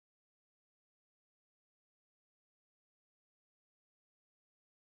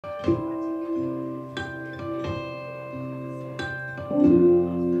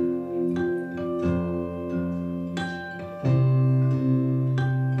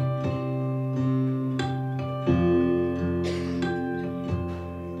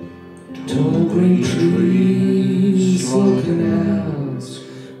Tall green trees, slow canals,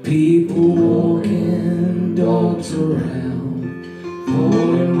 people walking, dogs around,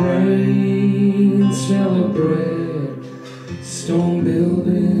 falling rain, smell of bread, stone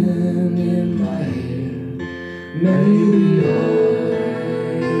building in my head. Maybe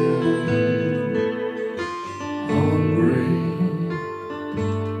I'm hungry,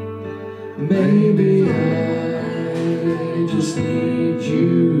 maybe I just need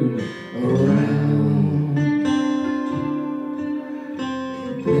you around.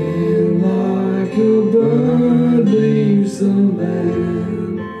 When like a bird leaves the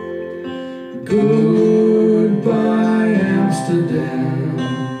land, goodbye Amsterdam.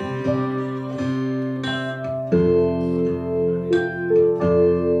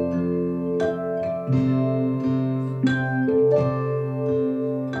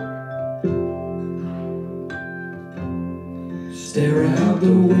 Stare out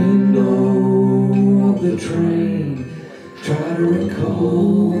the window of the train, try to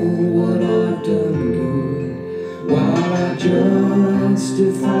recall what I've done good, while I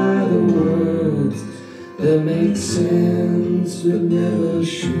justify the words that make sense but never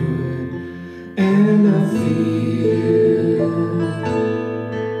should. And I feel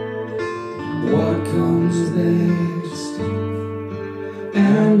what comes next,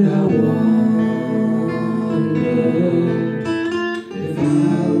 and I wonder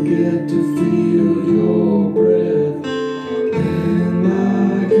I'll get to feel your breath. And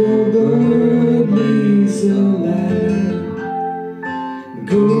like a bird leaves the land,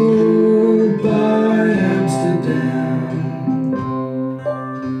 goodbye Amsterdam.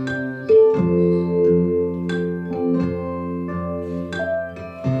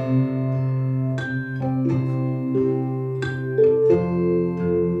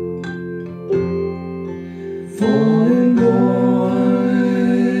 Falling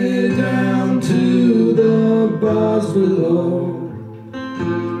boy down to the bars below,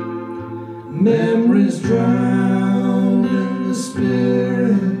 memories drowned in the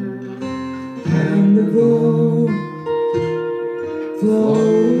spirit and the glow,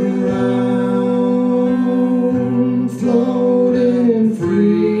 floating around, floating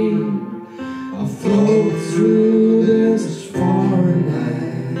free. I float through this foreign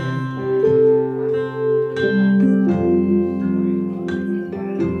land.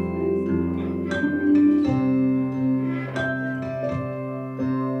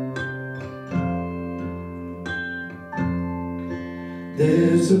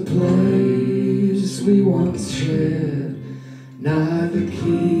 There's a place we once shared, neither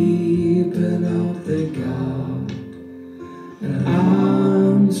keeping up the guard, and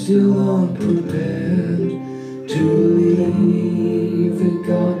I'm still unprepared to leave. It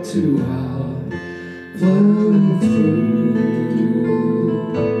got too hard, floating through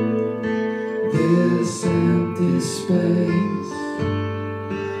this empty space.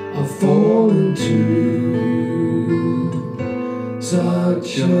 I fall into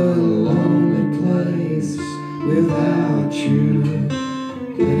such a lonely place without you.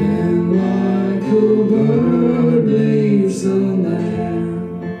 And like a bird leaves the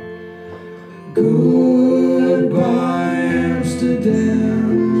land, goodbye Amsterdam.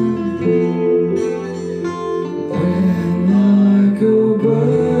 When like a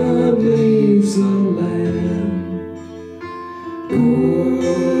bird leaves the land,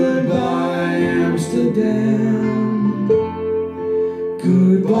 goodbye Amsterdam.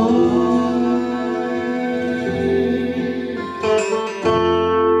 Goodbye